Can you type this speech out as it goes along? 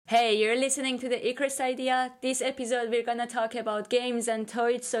Hey, you're listening to the Icarus Idea. This episode we're gonna talk about games and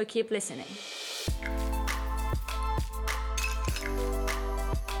toys, so keep listening.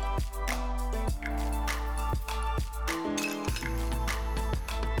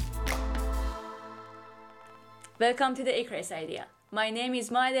 Welcome to the Icarus Idea. My name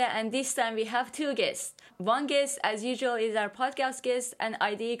is Maide, and this time we have two guests. One guest, as usual, is our podcast guest, an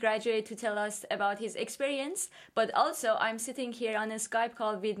IDE graduate to tell us about his experience. But also, I'm sitting here on a Skype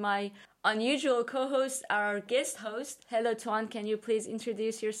call with my unusual co-host, our guest host. Hello, Tuan. Can you please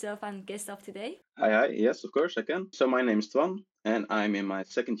introduce yourself and guest of today? Hi. Yes, of course I can. So my name is Twan, and I'm in my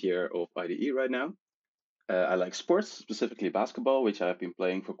second year of IDE right now. I like sports, specifically basketball, which I've been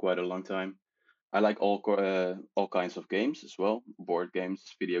playing for quite a long time. I like all kinds of games as well, board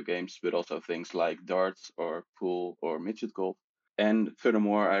games, video games, but also things like darts or pool or midget golf. And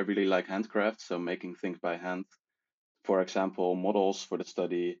furthermore, I really like handcraft, so making things by hand. For example, models for the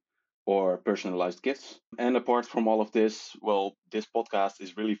study or personalized gifts. And apart from all of this, well, this podcast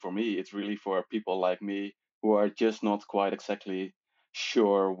is really for me. It's really for people like me who are just not quite exactly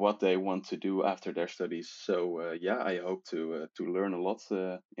sure what they want to do after their studies. So I hope to learn a lot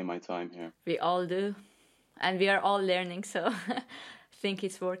in my time here. We all do, and we are all learning, so I think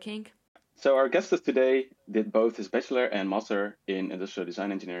it's working. So our guest of today did both his bachelor and master in industrial design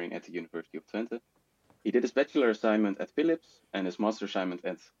engineering at the University of Twente. He did his bachelor assignment at Philips and his master assignment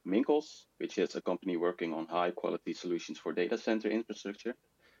at Minkels, which is a company working on high-quality solutions for data center infrastructure.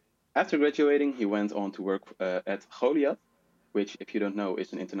 After graduating, he went on to work at Goliath, which, if you don't know,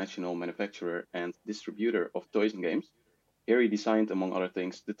 is an international manufacturer and distributor of toys and games. Here he designed, among other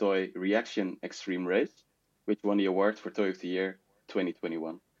things, the toy Reaction Extreme Race, which won the award for Toy of the Year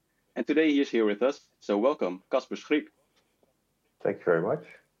 2021. And today he is here with us, so welcome, Kasper Schriek. Thank you very much.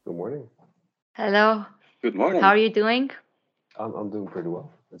 Good morning. Hello. Good morning. How are you doing? I'm doing pretty well.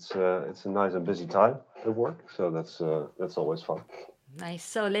 It's a nice and busy time at work, so that's always fun. Nice.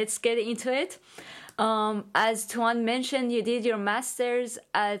 So let's get into it. As Tuan mentioned, you did your master's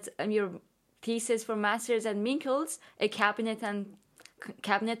at your thesis for master's at Minkels, a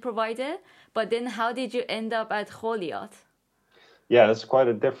cabinet provider. But then, how did you end up at Goliath? Yeah, that's quite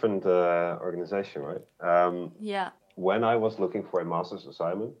a different organization, right? Yeah. When I was looking for a master's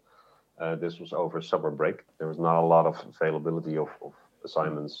assignment, this was over summer break. There was not a lot of availability of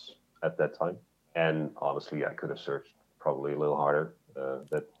assignments at that time. And honestly, I could have searched probably a little harder.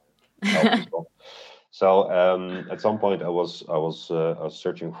 That helped as well. So at some point, I was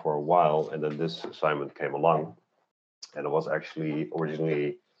searching for a while, and then this assignment came along, and it was actually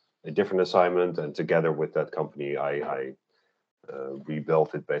originally a different assignment. And together with that company, I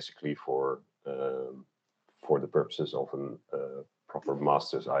rebuilt it basically for the purposes of a proper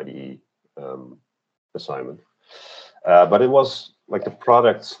master's IDE assignment. But it was like the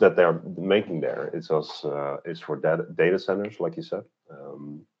products that they're making there. It's for data centers, like you said.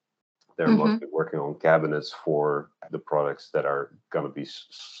 They're mostly working on cabinets for the products that are going to be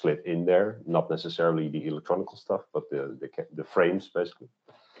slid in there, not necessarily the electronic stuff, but the frames basically.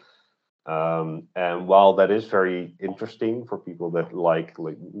 And while that is very interesting for people that like a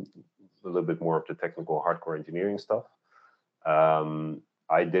little bit more of the technical hardcore engineering stuff,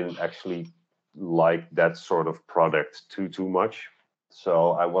 I didn't actually like that sort of product too much.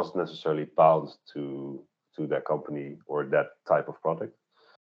 So I wasn't necessarily bound to that company or that type of product.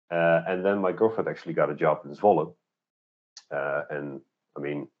 And then my girlfriend actually got a job in Zwolle. And I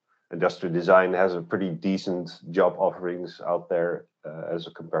mean, industrial design has a pretty decent job offerings out there as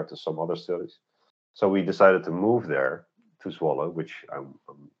compared to some other studies. So we decided to move there to Zwolle, which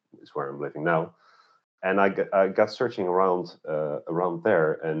is where I'm living now. And I got searching around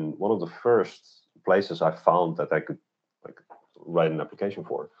there, and one of the first places I found that I could write an application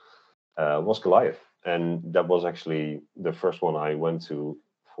for was Goliath, and that was actually the first one I went to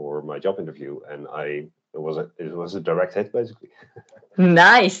for my job interview, and it was a direct hit basically.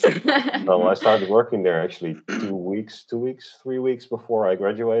 Nice. So I started working there actually 3 weeks before I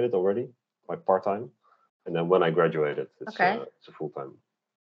graduated already, like part-time, and then when I graduated, it's a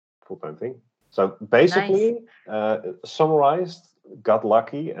full-time thing. So basically, summarized, got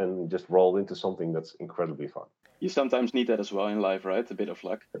lucky, and just rolled into something that's incredibly fun. You sometimes need that as well in life, right? A bit of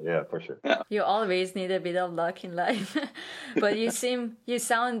luck. Yeah, for sure. Yeah. You always need a bit of luck in life. But you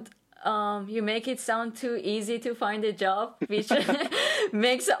make it sound too easy to find a job, which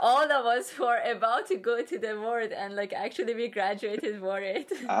makes all of us who are about to go to the world and actually we graduated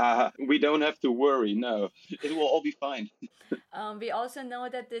worried. We don't have to worry, no. It will all be fine. We also know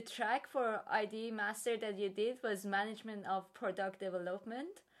that the track for IDE Master that you did was management of product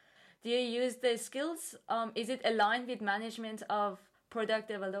development. Do you use the skills? Is it aligned with management of product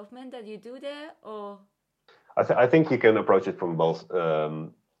development that you do there, or? I think you can approach it from both.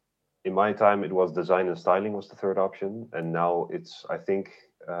 In my time, it was design and styling was the third option, and now it's, I think,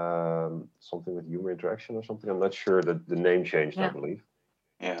 something with human interaction or something. I'm not sure that the name changed, I believe.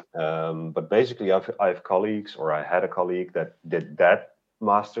 Yeah. But basically, I have colleagues, or I had a colleague that did that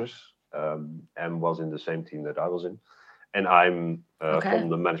master's and was in the same team that I was in. And I'm from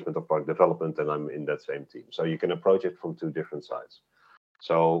the management of product development, and I'm in that same team. So you can approach it from two different sides.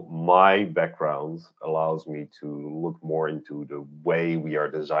 So my background allows me to look more into the way we are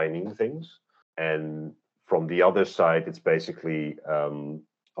designing things. And from the other side, it's basically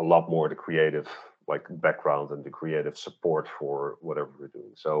a lot more the creative like background and the creative support for whatever we're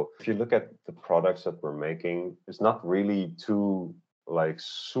doing. So if you look at the products that we're making, it's not really too like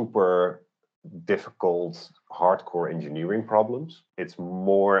super difficult hardcore engineering problems. It's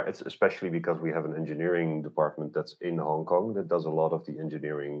especially because we have an engineering department that's in Hong Kong that does a lot of the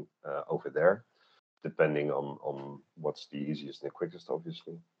engineering over there, depending on what's the easiest and the quickest,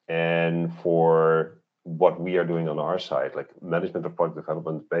 obviously. And for what we are doing on our side, like management of product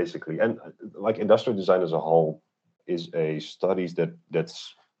development, basically, and like industrial design as a whole, is a studies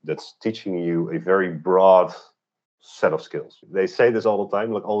that's teaching you a very broad set of skills. They say this all the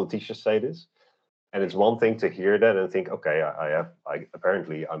time, like all the teachers say this, and it's one thing to hear that and think, okay,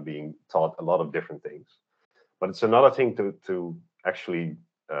 apparently I'm being taught a lot of different things, but it's another thing to actually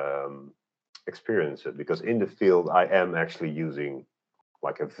experience it, because in the field I am actually using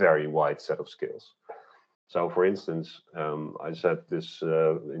like a very wide set of skills. So, for instance, I said this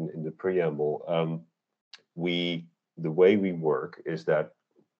in the preamble. The way we work is that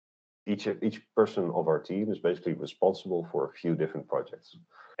each person of our team is basically responsible for a few different projects,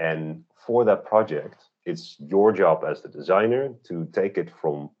 and for that project, it's your job as the designer to take it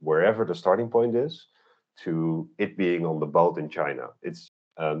from wherever the starting point is to it being on the boat in China. It's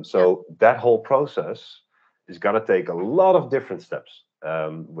that whole process is going to take a lot of different steps.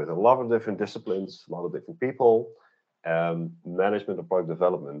 With a lot of different disciplines, a lot of different people. Management of product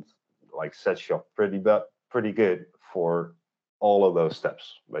development like sets you up pretty good for all of those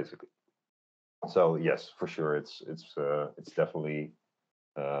steps, basically. So yes, for sure, it's definitely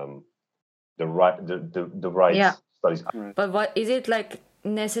the right studies. But what is it like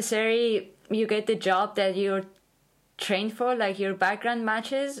necessary? You get the job that you're trained for, like your background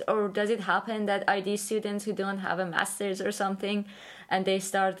matches, or does it happen that ID students who don't have a master's or something and they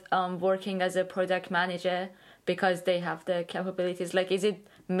start working as a product manager because they have the capabilities? Like, is it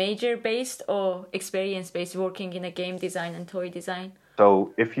major based or experience based, working in a game design and toy design?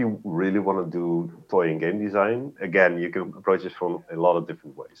 So if you really want to do toy and game design, again, you can approach it from a lot of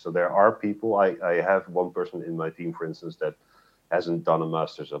different ways. So there are people, I have one person in my team, for instance, that hasn't done a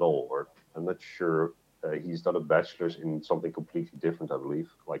master's at all, or I'm not sure. He's done a bachelor's in something completely different, I believe,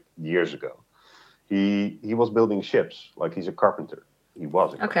 like years ago. He was building ships, like he's a carpenter. He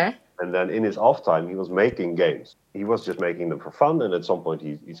was a carpenter. And then in his off time, he was making games. He was just making them for fun, and at some point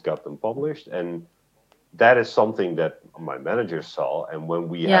he's got them published. And that is something that my manager saw. And when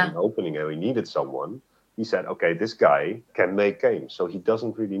we had an opening and we needed someone, he said, okay, this guy can make games. So he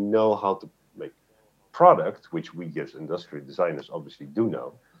doesn't really know how to make product, which we as industrial designers obviously do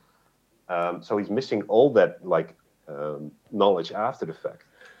know. So he's missing all that knowledge after the fact.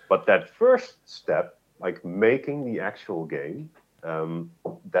 But that first step, like making the actual game,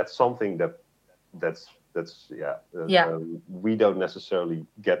 that's something we don't necessarily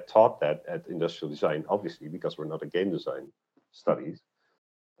get taught that at industrial design, obviously, because we're not a game design studies.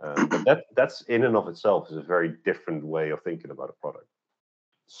 But that's in and of itself is a very different way of thinking about a product.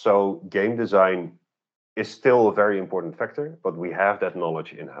 So game design is still a very important factor, but we have that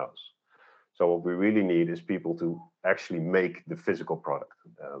knowledge in-house. So what we really need is people to actually make the physical product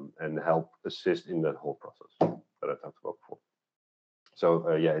and help assist in that whole process that I talked about before. So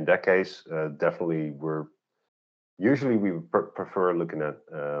in that case, definitely we prefer looking at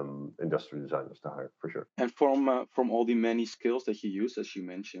industrial designers to hire, for sure. And from all the many skills that you use, as you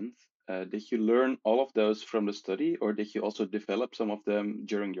mentioned, did you learn all of those from the study, or did you also develop some of them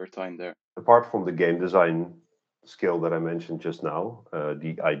during your time there? Apart from the game design skill that I mentioned just now,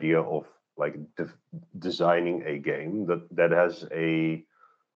 the idea of like designing a game that has a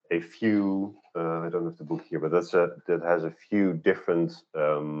few I don't have the book here, but that has a few different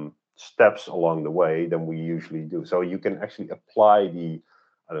steps along the way than we usually do. So you can actually apply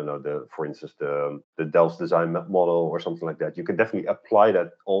for instance, the Delft design model or something like that. You can definitely apply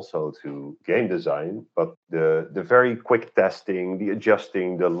that also to game design, but the very quick testing, the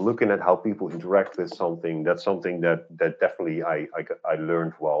adjusting, the looking at how people interact with something, that's something that definitely I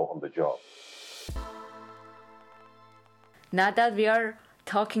learned while on the job. Now that we are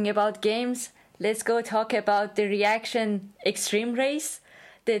talking about games, let's go talk about the Reaction Extreme Race,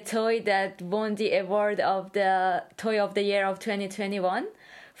 the toy that won the award of the Toy of the Year of 2021.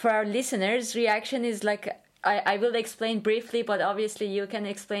 For our listeners, Reaction is like, I will explain briefly, but obviously you can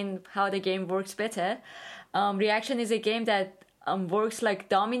explain how the game works better. Reaction is a game that works like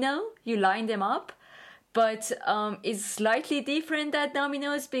domino. You line them up, but it's slightly different than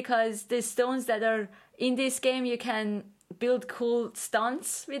dominoes because the stones that are in this game, you can build cool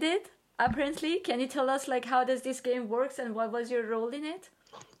stunts with it. Apparently, can you tell us like how does this game works and what was your role in it?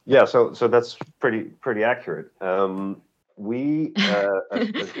 Yeah, so that's pretty accurate. We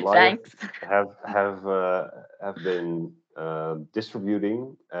as Goliath Thanks. have been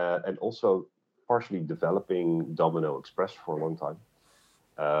distributing and also partially developing Domino Express for a long time,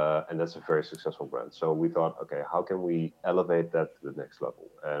 and that's a very successful brand. So we thought, okay, how can we elevate that to the next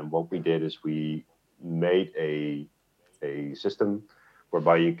level? And what we did is we made a system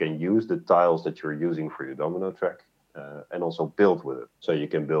whereby you can use the tiles that you're using for your domino track and also build with it. So you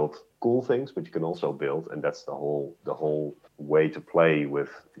can build cool things, but you can also build, and that's the whole way to play with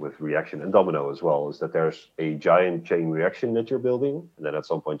reaction and domino as well. Is that there's a giant chain reaction that you're building, and then at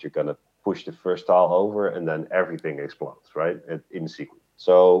some point you're gonna push the first tile over, and then everything explodes, right, in sequence.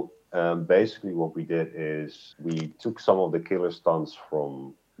 So basically, what we did is we took some of the killer stunts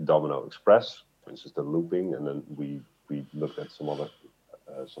from Domino Express, for instance, the looping, and then we looked at some others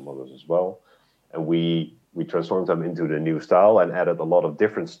as well, and we transformed them into the new style and added a lot of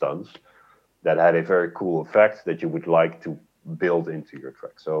different stunts that had a very cool effect that you would like to build into your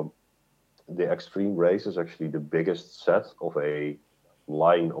track. So the Extreme Race is actually the biggest set of a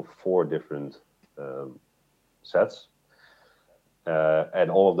line of 4 different sets.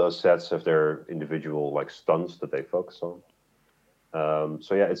 And all of those sets have their individual like stunts that they focus on.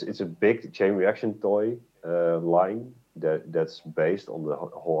 So yeah, it's a big chain reaction toy line that's based on the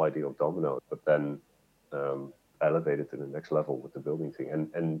whole idea of domino, but then elevated to the next level with the building thing.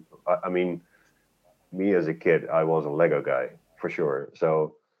 And I mean, me as a kid, I was a Lego guy for sure.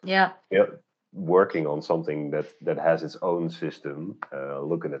 So Yeah. yeah, working on something that has its own system,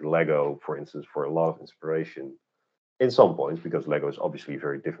 looking at Lego, for instance, for a lot of inspiration in some points, because Lego is obviously a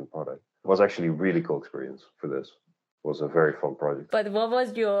very different product. It was actually a really cool experience for this. It was a very fun project. But what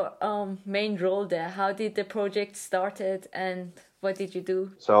was your main role there? How did the project started and what did you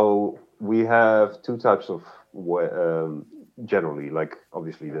do? So we have 2 types of generally, like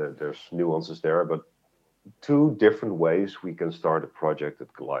obviously there's nuances there, but 2 different ways we can start a project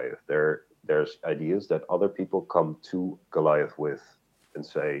at Goliath. There's ideas that other people come to Goliath with and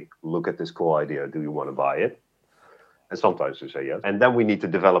say, look at this cool idea, do you want to buy it? And sometimes we say yes. And then we need to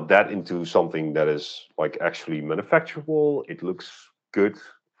develop that into something that is like actually manufacturable. It looks good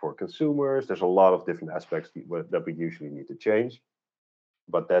for consumers. There's a lot of different aspects that we usually need to change.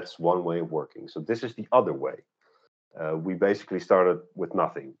 But that's one way of working. So this is the other way. We basically started with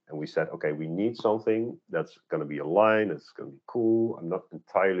nothing. And we said, okay, we need something that's going to be a line. It's going to be cool. I'm not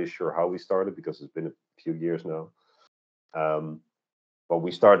entirely sure how we started because it's been a few years now. But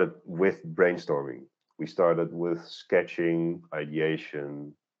we started with brainstorming. We started with sketching,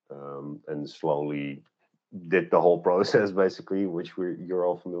 ideation, and slowly did the whole process basically, which you're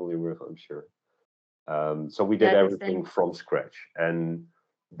all familiar with, I'm sure. So we did everything from scratch. And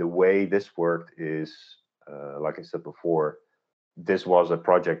the way this worked is, like I said before, this was a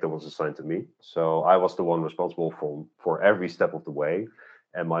project that was assigned to me. So I was the one responsible for every step of the way.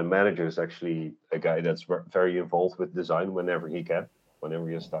 And my manager is actually a guy that's very involved with design whenever he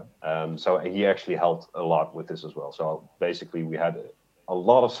has time. So he actually helped a lot with this as well. So basically, we had a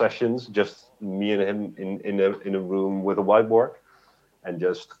lot of sessions, just me and him in a room with a whiteboard, and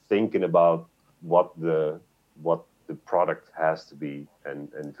just thinking about what the product has to be, and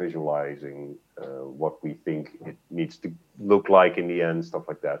visualizing what we think it needs to look like in the end, stuff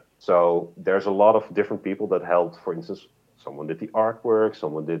like that. So there's a lot of different people that helped. For instance, someone did the artwork,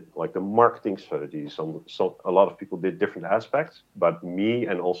 someone did like the marketing strategy, a lot of people did different aspects, but me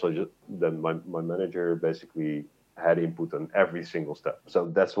and also just then my manager basically had input on every single step. So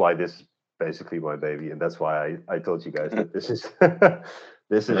that's why this is basically my baby, and that's why I told you guys that this is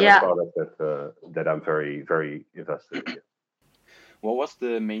this is a product that I'm very, very invested in. What was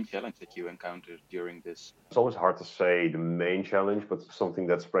the main challenge that you encountered during this? It's always hard to say the main challenge, but something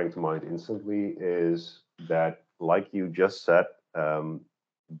that sprang to mind instantly is that, like you just said,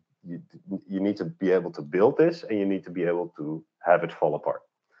 you need to be able to build this, and you need to be able to have it fall apart.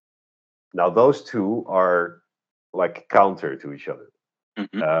 Now, those two are like counter to each other.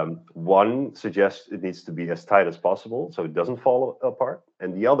 One suggests it needs to be as tight as possible so it doesn't fall apart,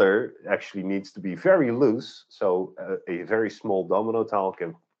 and the other actually needs to be very loose so a very small domino tile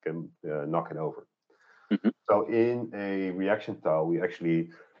can knock it over. So in a reaction tile, we actually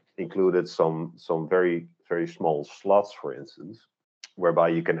included some very very small slots, for instance, whereby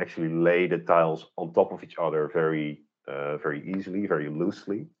you can actually lay the tiles on top of each other very easily, very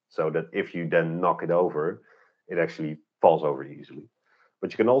loosely, so that if you then knock it over, it actually falls over easily.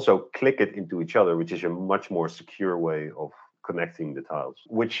 But you can also click it into each other, which is a much more secure way of connecting the tiles,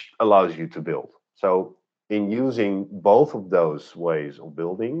 which allows you to build. So in using both of those ways of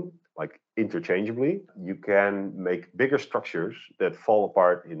building, like interchangeably, you can make bigger structures that fall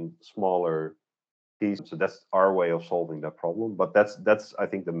apart in smaller pieces. So that's our way of solving that problem. But that's I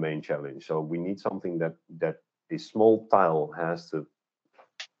think the main challenge. So we need something that a small tile has to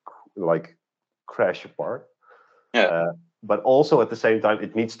like crash apart. Yeah. But also at the same time,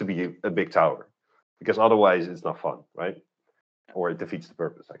 it needs to be a big tower, because otherwise it's not fun, right? Or it defeats the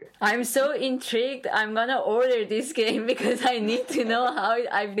purpose, I guess. I'm so intrigued. I'm gonna order this game because I need to know how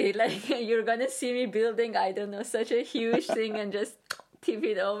I be like. You're gonna see me building, I don't know, such a huge thing and just tip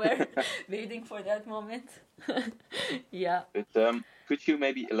it over, waiting for that moment. Yeah. But could you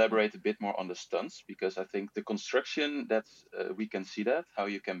maybe elaborate a bit more on the stunts? Because I think the construction, that's we can see that how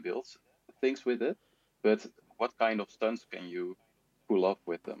you can build things with it, but what kind of stunts can you pull off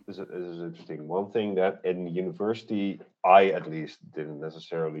with them? This is interesting. One thing that in university, I at least didn't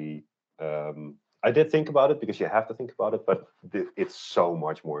necessarily. I did think about it because you have to think about it, but it's so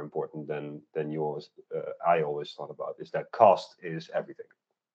much more important than you always. I always thought about is that cost is everything.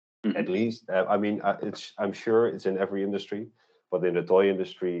 At least, I mean, I'm sure it's in every industry, but in the toy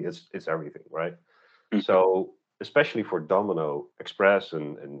industry, it's everything, right? So especially for Domino Express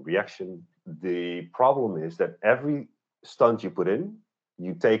and Reaction, the problem is that every stunt you put in,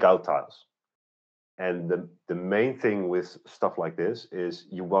 you take out tiles. And the main thing with stuff like this is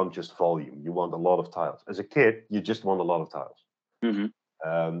you want just volume. You want a lot of tiles. As a kid, you just want a lot of tiles.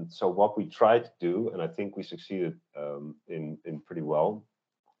 So what we tried to do, and I think we succeeded in pretty well,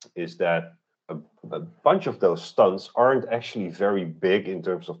 is that a bunch of those stunts aren't actually very big in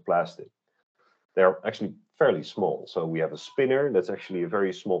terms of plastic. They're actually fairly small. So we have a spinner that's actually a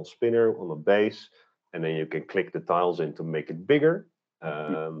very small spinner on a base, and then you can click the tiles in to make it bigger.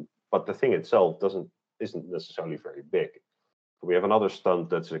 But the thing itself isn't necessarily very big. We have another stunt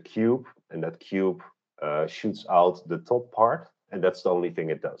that's a cube, and that cube shoots out the top part, and that's the only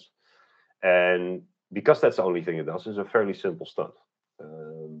thing it does. And because that's the only thing it does, it's a fairly simple stunt.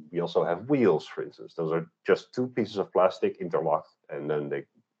 We also have wheels, for instance. Those are just two pieces of plastic interlocked, and then they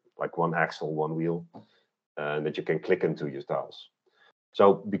like one axle, one wheel, and that you can click into your tiles.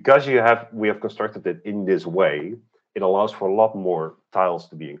 So because we have constructed it in this way, it allows for a lot more tiles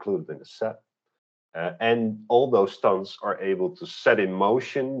to be included in the set. And all those stunts are able to set in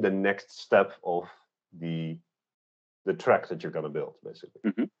motion the next step of the track that you're going to build,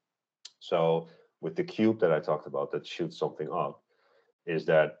 basically. So with the cube that I talked about that shoots something up, is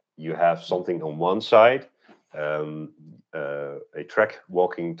that you have something on one side, a track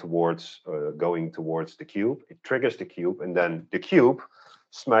walking towards, going towards the cube. It triggers the cube, and then the cube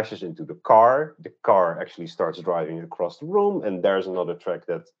smashes into the car. The car actually starts driving across the room, and there's another track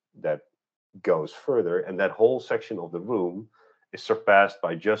that goes further, and that whole section of the room is surpassed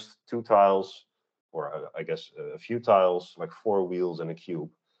by just two tiles, or I guess a few tiles, like four wheels and a cube,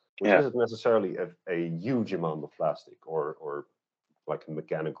 which isn't necessarily a huge amount of plastic or like a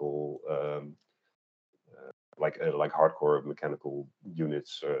mechanical, like hardcore mechanical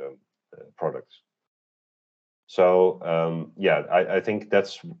units products. So yeah, I think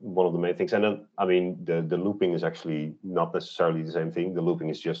that's one of the main things. And then I mean the looping is actually not necessarily the same thing. The looping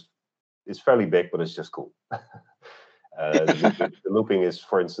is just it's fairly big, but it's just cool. The looping is,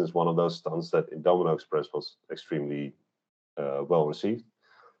 for instance, one of those stunts that in Domino Express was extremely well received,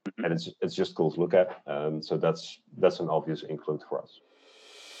 and it's just cool to look at. So that's an obvious influence for us.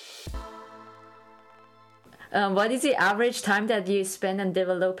 What is the average time that you spend on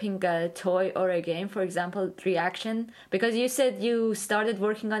developing a toy or a game, for example, Reaction? Because you said you started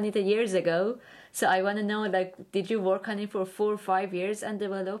working on it years ago. So I want to know, like, did you work on it for 4 or 5 years and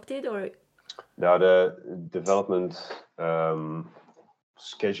developed it, or? Now the development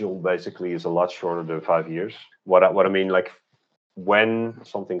schedule basically is a lot shorter than 5 years. What I mean, like, when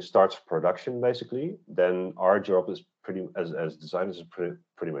something starts production, basically, then our job is as designers is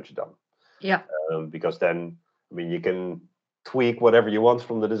pretty much done. Yeah. Because then, I mean, you can tweak whatever you want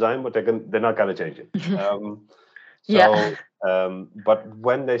from the design, but they're not going to change it. Yeah. So, but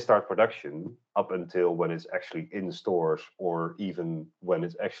when they start production, up until when it's actually in stores, or even when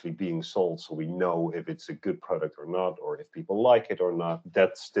it's actually being sold, so we know if it's a good product or not, or if people like it or not,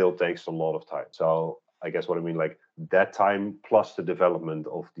 that still takes a lot of time. So I guess what I mean, like that time plus the development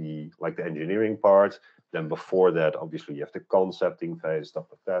of the engineering part. Then before that, obviously you have the concepting phase, stuff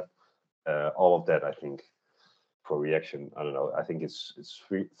like that. All of that, I think, for reaction, I don't know. I think it's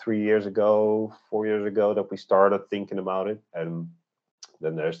 3 years ago, 4 years ago that we started thinking about it, and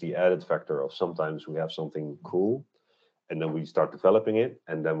then there's the added factor of sometimes we have something cool, and then we start developing it,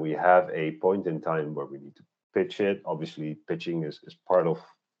 and then we have a point in time where we need to pitch it. Obviously, pitching is part of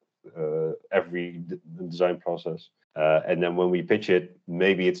every design process. And then when we pitch it,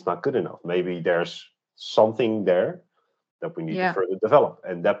 maybe it's not good enough. Maybe there's something there that we need to Yeah. further develop,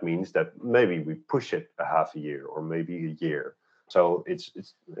 and that means that maybe we push it a half a year or maybe a year. So it's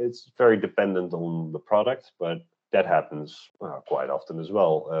very dependent on the product, but that happens quite often as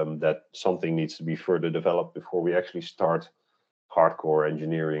well. That something needs to be further developed before we actually start hardcore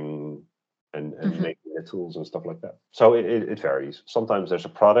engineering and making the tools and stuff like that. So it varies. Sometimes there's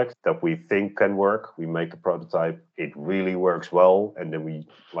a product that we think can work. We make a prototype, it really works well, and then we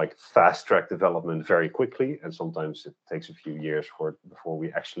like fast track development very quickly. And sometimes it takes a few years before we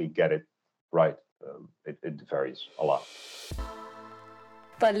actually get it right. It varies a lot.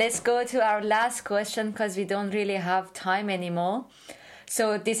 But let's go to our last question because we don't really have time anymore.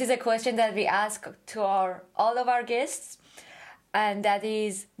 So this is a question that we ask to all of our guests, and that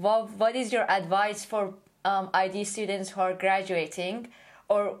is, what is your advice for ID students who are graduating?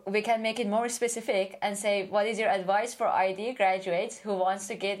 Or we can make it more specific and say, what is your advice for ID graduates who wants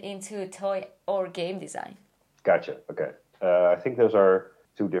to get into toy or game design? Gotcha. Okay. I think those are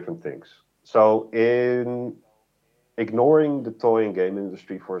two different things. So in ignoring the toy and game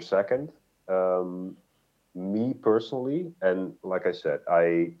industry for a second, me personally, and like I said,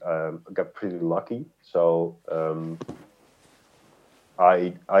 I got pretty lucky. So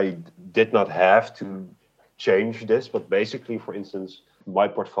I did not have to change this, but basically, for instance, my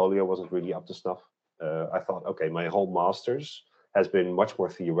portfolio wasn't really up to snuff. I thought, okay, my whole master's has been much more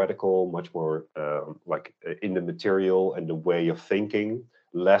theoretical, much more in the material and the way of thinking,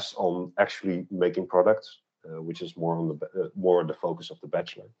 less on actually making products, which is more on the focus of the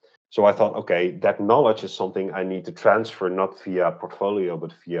bachelor. So I thought, okay, that knowledge is something I need to transfer, not via portfolio,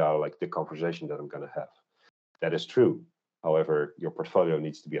 but via like the conversation that I'm going to have. That is true. However, your portfolio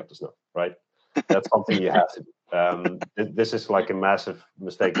needs to be up to snuff, right? That's something you have to do. This is like a massive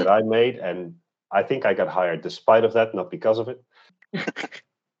mistake that I made, and I think I got hired despite of that, not because of it.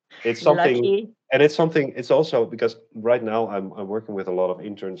 It's something, Lucky. and it's something. It's also because right now I'm working with a lot of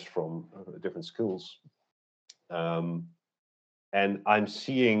interns from different schools, and I'm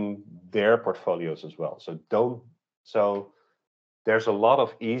seeing their portfolios as well. So there's a lot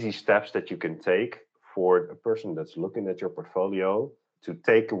of easy steps that you can take for a person that's looking at your portfolio to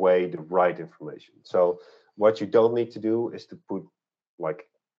take away the right information. So what you don't need to do is to put like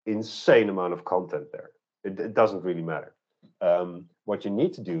insane amount of content there. It doesn't really matter. What you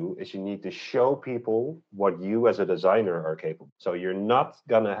need to do is you need to show people what you as a designer are capable. So you're not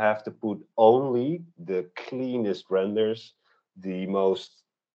gonna have to put only the cleanest renders, the most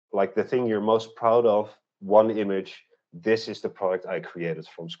like the thing you're most proud of, one image. This is the product I created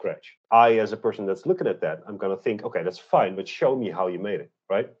from scratch. I, as a person that's looking at that, I'm going to think, okay, that's fine, but show me how you made it,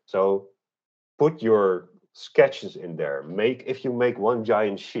 right? So put your sketches in there. If you make one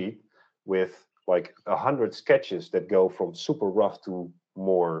giant sheet with like 100 sketches that go from super rough to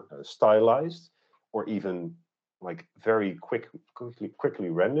more stylized, or even like very quickly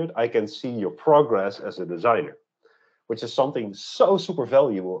rendered, I can see your progress as a designer, which is something so super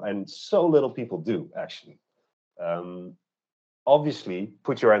valuable and so little people do actually. Obviously,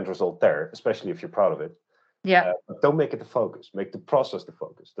 put your end result there, especially if you're proud of it. Yeah. But don't make it the focus. Make the process the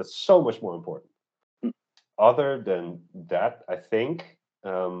focus. That's so much more important. Other than that, I think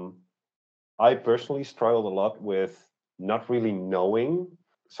I personally struggled a lot with not really knowing.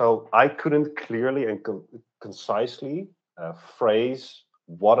 So I couldn't clearly and concisely phrase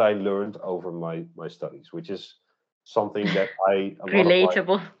what I learned over my studies, which is something that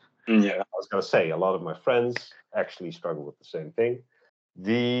Relatable. Yeah. I was going to say, a lot of my friends actually struggle with the same thing.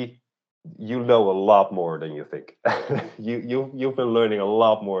 You know a lot more than you think. You've been learning a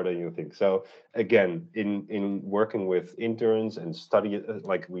lot more than you think. So again, in working with interns and study,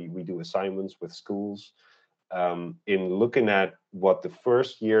 like we do assignments with schools, in looking at what the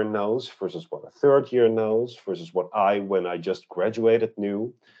first year knows versus what a third year knows versus what when I just graduated,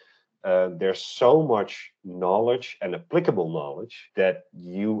 knew. There's so much knowledge and applicable knowledge that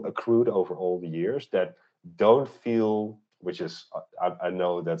you accrued over all the years that don't feel, which is, I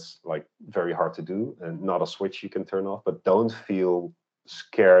know that's like very hard to do and not a switch you can turn off, but don't feel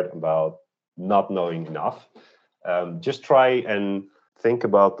scared about not knowing enough. Just try and think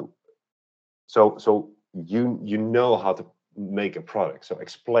about, so you know how to make a product. So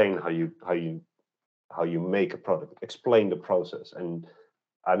explain how you make a product. Explain the process. And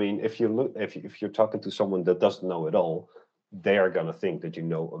I mean, if you're talking to someone that doesn't know it all, they are gonna think that you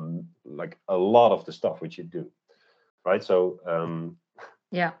know like a lot of the stuff which you do, right? So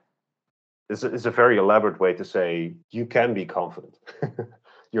Yeah. it's a very elaborate way to say you can be confident.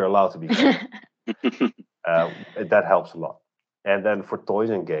 You're allowed to be confident. That helps a lot. And then for toys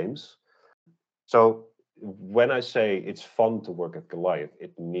and games, so when I say it's fun to work at Goliath,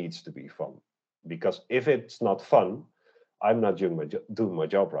 it needs to be fun. Because if it's not fun, I'm not doing my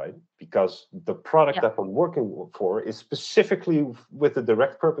job right. Because the product Yeah. that I'm working for is specifically with the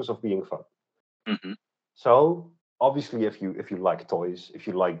direct purpose of being fun. Mhm. So obviously, if you like toys, if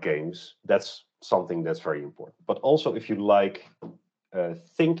you like games, that's something that's very important. But also, if you like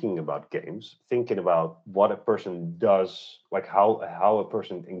thinking about games, thinking about what a person does, like how a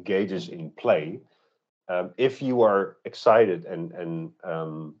person engages in play. If you are excited and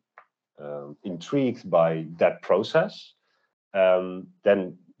intrigued by that process,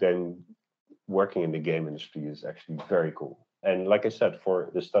 then working in the game industry is actually very cool. And like I said,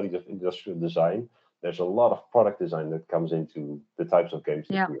 for the studies of industrial design, there's a lot of product design that comes into the types of games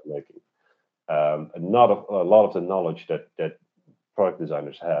that Yeah. we are making. A lot of the knowledge that product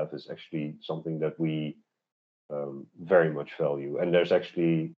designers have is actually something that we very much value. And there's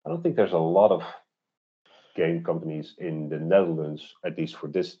actually, I don't think there's a lot of game companies in the Netherlands, at least for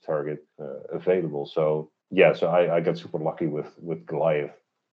this target, available. So yeah, so I got super lucky with Goliath.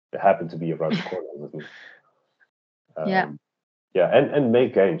 It happened to be around the corner with me. Yeah. Yeah, and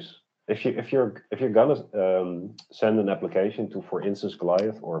make games. If you're gonna send an application to, for instance,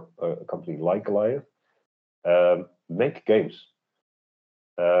 Goliath or a company like Goliath, make games.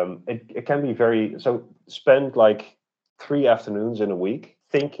 It can be very, so spend like 3 afternoons in a week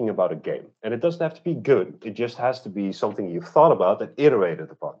thinking about a game, and it doesn't have to be good. It just has to be something you've thought about and iterated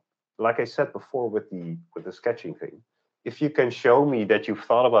upon. Like I said before with the sketching thing, if you can show me that you've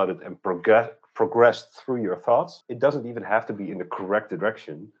thought about it and progressed through your thoughts, it doesn't even have to be in the correct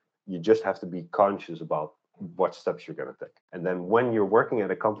direction. You just have to be conscious about what steps you're going to take. And then when you're working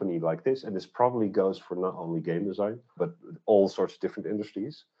at a company like this, and this probably goes for not only game design, but all sorts of different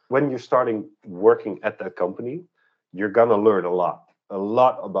industries, when you're starting working at that company, you're going to learn a lot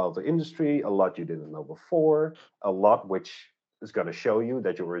about the industry, a lot you didn't know before, a lot which is going to show you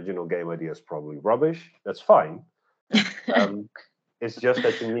that your original game idea is probably rubbish. That's fine. It's just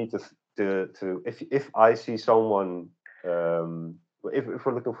that you need to if I see someone, if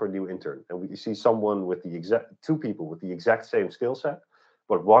we're looking for a new intern and we see someone with the exact two people with the exact same skill set,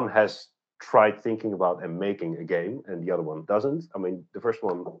 but one has tried thinking about and making a game and the other one doesn't, I mean, the first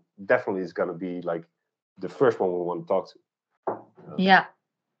one definitely is going to be like the first one we want to talk to. Yeah.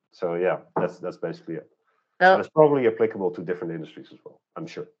 So yeah, that's basically it. Well, and it's probably applicable to different industries as well, I'm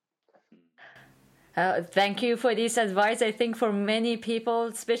sure. Thank you for this advice. I think for many people,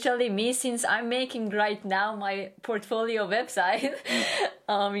 especially me, since I'm making right now my portfolio website,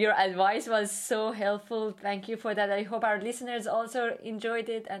 your advice was so helpful. Thank you for that. I hope our listeners also enjoyed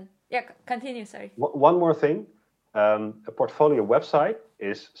it. And yeah, continue. Sorry. One more thing. A portfolio website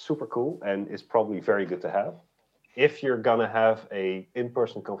is super cool and is probably very good to have. If you're gonna have a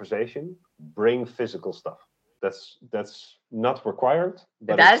in-person conversation, bring physical stuff. That's not required,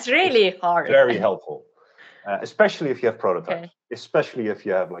 but that's really hard. Very helpful, especially if you have prototypes. Okay. Especially if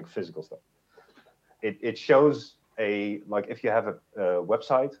you have like physical stuff. It shows like if you have a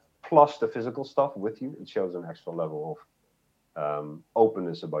website plus the physical stuff with you, it shows an extra level of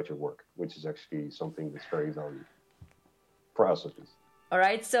openness about your work, which is actually something that's very valuable for us at least. All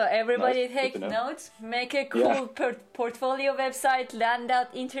right, so everybody Nice. take notes, make a cool portfolio website, land that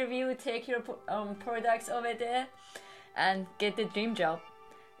interview, take your products over there, and get the dream job.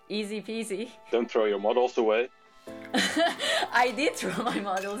 Easy peasy. Don't throw your models away. I did throw my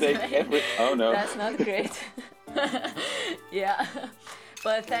models away. Oh no. That's not great. Yeah.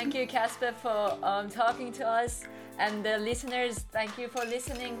 But thank you, Kasper, for talking to us. And the listeners, thank you for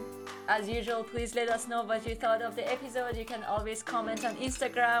listening. As usual, please let us know what you thought of the episode. You can always comment on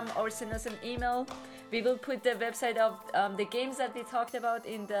Instagram or send us an email. We will put the website of the games that we talked about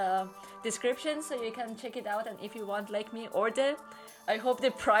in the description, so you can check it out. And if you want, like me, order. I hope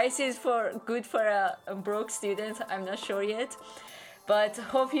the price is good for a broke student. I'm not sure yet. But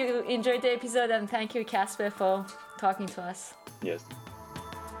hope you enjoyed the episode, and thank you, Kasper, for talking to us. Yes.